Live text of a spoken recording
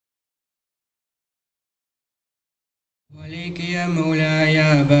عليك يا مولاي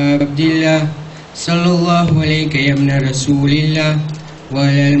يا أبا عبد الله صلى الله عليك يا ابن رسول الله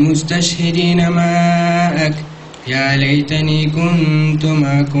وعلى المستشهدين معك يا ليتني كنت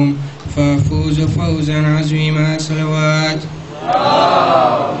معكم فأفوز فوزا عظيما صلوات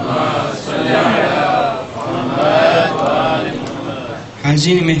اللهم صل على محمد وآل محمد.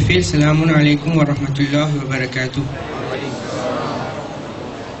 حاضرین محفل سلام علیکم ورحمۃ اللہ وبرکاتہ.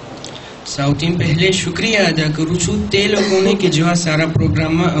 સૌથી પહેલે શુક્રિયા અદા કરું છું તે લોકોને કે જેવા સારા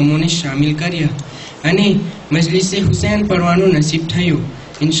પ્રોગ્રામમાં અમોને શામિલ કર્યા અને મજલિસે હુસૈન પડવાનું નસીબ થયું.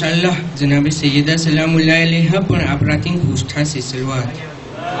 ઇન્શાઅલ્લાહ જનાબે સૈયદા સલામુલ્લાહ અલૈહા પણ આપણાથી ખુશ થશે. સલવાત.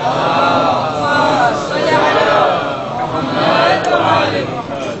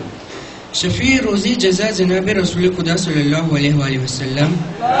 શફી રોઝી જઝા જનાબે રસૂલ ખુદા સલ્લલ્લાહુ અલૈહિ વસલ્લમ.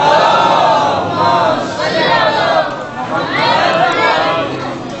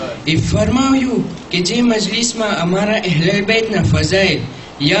 એ ફરમાવ્યું કે જે મજલિસમાં અમારા અહ્લલ બૈતના ફઝાઇલ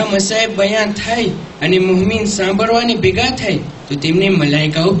યા મસાઇબ બયાન થાય અને મુમિન સાંભળવાની ભેગા થાય તો તેમને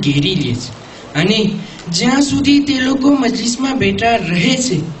મલાઈકાઓ ઘેરી લે છે અને જ્યાં સુધી તે લોકો મજલિસમાં બેઠા રહે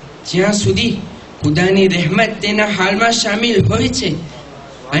છે જ્યાં સુધી ખુદાની રહેમત તેના હાલમાં શામિલ હોય છે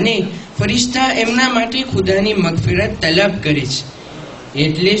અને ફરિશ્તા એમના માટે ખુદાની મગફિરત તલબ કરે છે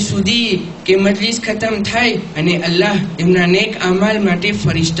એટલે સુધી કે મજલિસ ખતમ થાય અને અલ્લાહ એમના નેક અમાલ માટે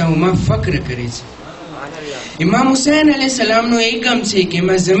ફરિશ્તાઓમાં ફક્ર કરે છે. ઇમામ હુસૈન અલૈહિ સલામનો એકમ છે કે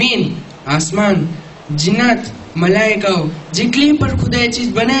એમાં જમીન આસમાન જિન્નાત મલાઈકાઓ જેટલી પર ખુદાએ ચીજ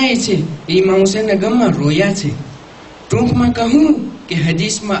બનાવી છે એ ઇમામ હુસૈનના ગમમાં રોયા છે. ટૂંકમાં કહું કે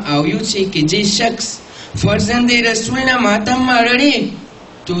હદીસમાં આવ્યું છે કે જે શખ્સ ફરજંદે રસૂલના માતમમાં રડે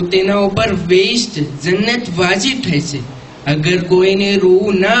તો તેના ઉપર વેસ્ટ જન્નત વાજિબ થાય છે. અગર કોઈને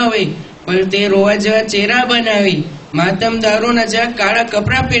રોવું ના આવે પણ તે રોવા જેવા ચહેરા બનાવી માતમદારોના જેવા કાળા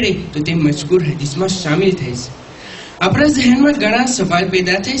કપડાં પહેરે તો તે મજકૂર હદીસમાં શામિલ થાય છે. આપણા જહેનમાં ઘણા સવાલ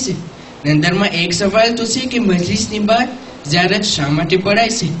પેદા થાય છે. અંદરમાં એક સવાલ તો છે કે મજલિસની બાદ ઝિયારત શા માટે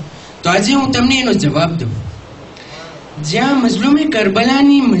પડાય છે? તો આજે હું તમને એનો જવાબ દઉં. જ્યાં મઝલૂમે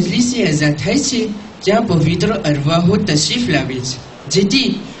કરબલાની મજલિસે અઝા થાય છે ત્યાં પવિત્ર અરવાહો તશરીફ લાવે છે જેથી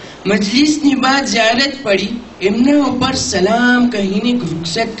મજલિસની બાદ ઝિયારત પડી એમના ઉપર સલામ કહીને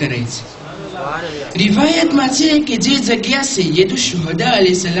રૂખસત કરાય છે. રિવાયતમાં છે કે જે જગ્યા સૈયદ શુહદા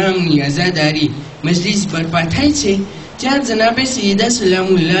અલૈહિ સલામની અઝાદારી મજલિસ બરપા થાય છે ત્યાં જનાબે સૈયદા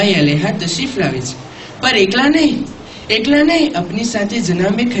સલામુલ્લાહ અલૈહા તશરીફ લાવે છે. પર એકલા નહીં આપની સાથે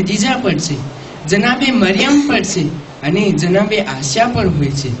જનાબે ખદીજા પણ છે, જનાબે મરિયમ પણ છે અને જનાબે આશા પણ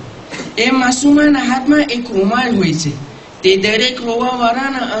હોય છે. એ માસૂમાના હાથમાં એક રૂમાલ હોય છે. તે દરેક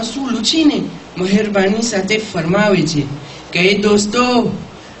રોવાવાળાના આંસુ લૂછીને મહેરબાની સાથે ફરમાવે છે કે એ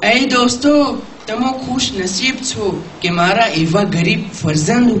દોસ્તો તમે ખુશ નસીબ છો કે મારા એવા ગરીબ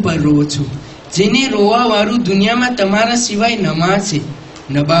ફરજંદ ઉપર રોવો છો જેને રોવાવાળું દુનિયામાં તમારા સિવાય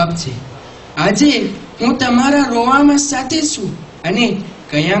નબાબ છે. આજે હું તમારા રોવામાં સાથે છું અને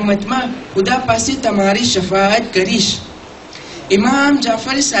કયામતમાં ખુદા પાસે તમારી શફાઅત કરીશ. ઇમામ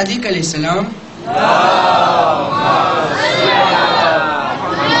જાફર સાદિક અલૈહિ સલામ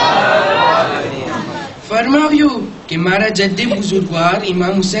ફરમાવ્યું કે મારા જદ્દી બુઝુર્ગવાર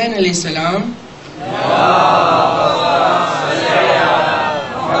ઇમામ હુસૈન અલૈહિ સલામ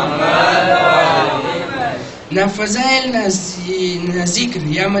ના ફઝાઇલ ના zikr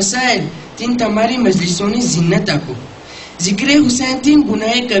યા મસાઇલ તીન તમારી મજલિસોની ઝિન્નત આપો. zikre હુસૈન તીન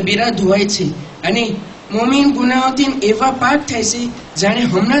ગુનાએ કબીરા ધોવાય છે અને મોમિન ગુનાઓથી એવા પાક થાય છે જાણે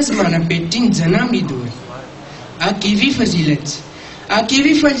હમણાં જ મારા પેટથી જન્મ લીધો હોય. આ કેવી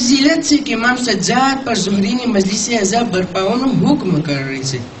ફજીલત છે કે ઇમામ સજ્જાદ પર ઝુહરીની મજલિસે અઝા બરપાવાનો હુકમ કરે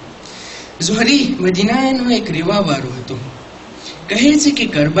છે. ઝુહરી મદીનાનો એક રહેવાવાળો હતો. કહે છે કે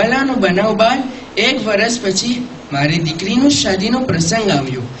કરબલાનો બનાવ બાદ એક વર્ષ પછી મારી દીકરીનો શાદીનો પ્રસંગ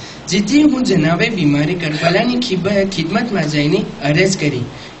આવ્યો જેથી હું જનાબે બીમારી કરબલાની ખિદમતમાં જઈને અરજ કરી,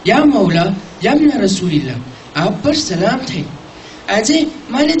 યા મૌલા યા રસૂલિલ્લાહ, આપ પર સલામ થઈ. આજે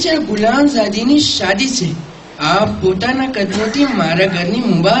મારે ત્યાં ગુલામઝાદીની શાદી છે, આપ પોતાના કદમોથી મારા ઘરની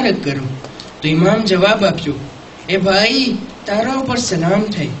મુબારક કરો. તો ઇમામ જવાબ આપ્યો, એ ભાઈ તારા ઉપર સલામ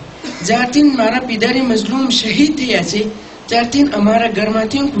થઈ. જ્યારથી મારા પિતાને મઝલૂમ શહીદ થયા છે ત્યારથી અમારા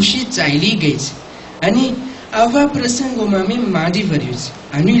ઘરમાંથી ખુશી ચાલી ગઈ છે અને આવા પ્રસંગોમાં મેં માદી વર્યું છે,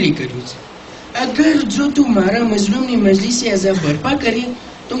 આનુલી કર્યું છે. અગર જો તું મારા મઝલૂમની મજલિસે અઝા બરપા કરી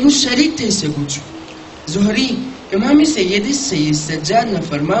તો હું શરીક થઈ શકું છું. ઝુહરી ઇમામે સૈયદ સજ્જાદના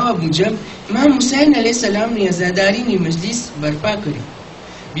ફરમાવા મુજબ ઇમામ હુસૈન અલૈહિ સલામની અઝાદારીની મજલિસ બરપા કરી.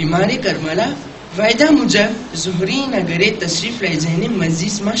 બીમારે કરબલા વાયદા મુજબ ઝુહરીના ઘરે તશરીફ લઈ જઈને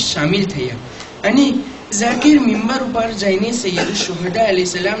મજલિસમાં શામિલ થયા અને ઝાકિર મિંબર ઉપર જઈને સૈયદ શુહદા અલૈહિ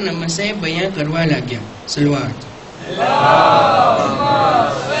સલામના મસાઇબ બયાન કરવા લાગ્યા. સલવાત.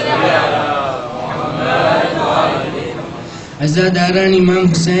 عزاداران امام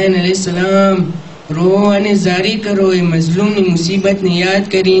حسین علیہ السلام رو અને જારી કરો એ મઝલૂમની મુસીબતને યાદ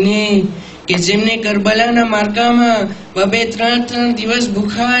કરીને કે જેમને કરબલાના માર્કામાં બબે 3 દિવસ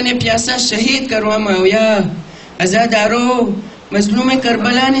ભૂખા અને પ્યાસા શહીદ કરવામાં આવ્યા. અઝાદારો, મઝલૂમે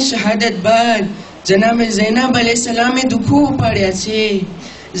કરબલાની શહાદત બાદ જનાબે ઝૈનબ અલૈહિસ્સલામે દુઃખો ઉપાડ્યા છે.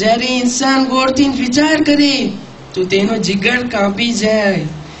 જ્યારે ઇન્સાન ગોળથી વિચાર કરે તો તેનો જીગર કાપી જાય.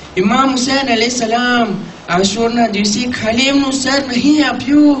 ઇમામ હુસૈન અલૈહિસ્સલામ આશુરના દિવસે ખાલી એમનું સર નહીં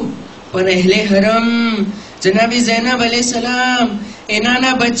આપ્યું, પણ અહેલે હરમ જનાબે ઝૈનબ અલૈહિસ્સલામ,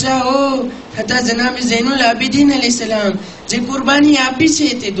 એનાના બચ્ચાઓ તથા જનાબે ઝૈનુલ આબિદીન અલૈહિસ્સલામ જે કુરબાની આપી છે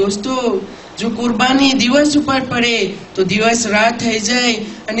તે દોસ્તો, જો કુરબાની દિવસ ઉપર પડે તો દિવસ રાત થઈ જાય,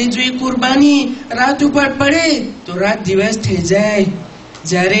 અને જો એ કુરબાની રાત ઉપર પડે તો રાત દિવસ થઈ જાય.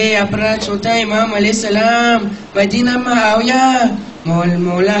 જ્યારે આપણા ચોથા ઇમામ અલૈહિસ્સલામ મદીનામાં આવ્યા,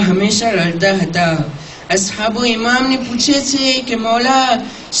 મૌલા હંમેશા રડતા હતા. અસહાબો ઇમામને પૂછે છે કે મૌલા,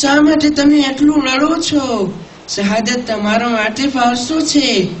 શા માટે તમે એટલું રડો છો? શહાદત તમારા માટે વારસો છે,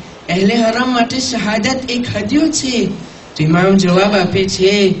 અહેલે હરમ માટે શહાદત એક હદિયો છે. તો ઇમામ જવાબ આપે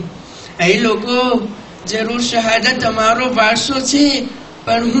છે, એ લોકો, જરૂર શહાદત અમારો વારસો છે,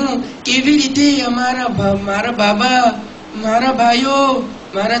 પણ હું કેવી રીતે મારા બાબા, મારા ભાઈઓ,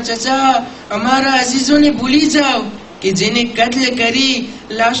 મારા ચચા, અમારા અઝીઝોને ભૂલી જાવ કે જેને કત્લ કરી,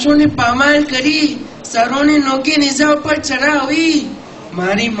 લાશોને પામાલ કરી, સરોને નોકે નિઝા ઉપર ચડાવી.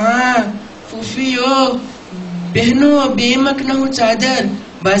 મારી માં, ફૂફીઓ, બહેનો, બેમક ન હું ચાદર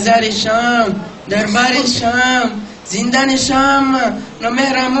બાજારે શામ, દરબારે શામ, જિંદાને શામ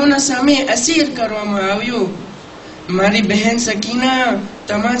મહેરામોના સામે અસીર કરવામાં આવ્યો. મારી બહેન સકીના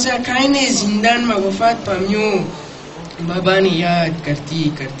તમાચા ખાઈને જિંદાનમાં વફાત પામ્યો. બાબાની યાદ કરતી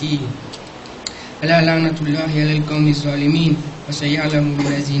કરતી અલા લાનતુલ્લાહ અલલ કૌમિ ઝાલિમીન વસયઅલમુ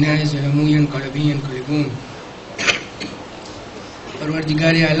લઝીના ઝલમુ યનકલબૂન.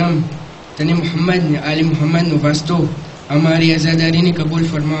 પરવરદિગારે આલમ, તને મોહમ્મદ ને આલે મોહમ્મદનો વાસ્તો અમારી આઝાદારીને કબૂલ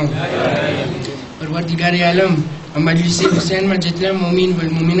ફરમાવો. પરવરદિગારે આલમ, આ મજલિસે હુસૈનમાં જેટલા મોમિન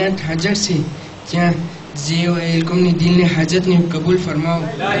વલ મોમિનાત હાજર છે, ત્યાં જે એલકોમની દિલને હાજતને કબૂલ ફરમાવો.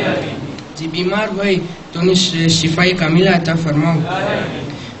 જે બીમાર હોય તો શિફાઈ કામિલા અતા ફરમાવો.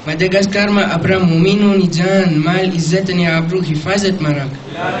 મદાગાસ્કારમાં આપણા મોમિનોની જાન, માલ, ઇજ્જત અને આબરૂ હિફાજતમાં રાખ.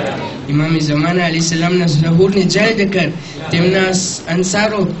 ઇમામ ઝમાના અલૈહિસ્સલામના ઝહૂરને જલ્દ કર, તેમના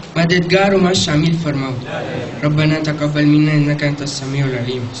અંસારો, મદદગારોમાં શામિલ ફરમાવો. રબ્બના તકબ્બલ મિન્ના ઇન્નકા અંતસ સમીઉલ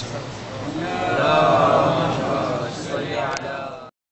અલીમ.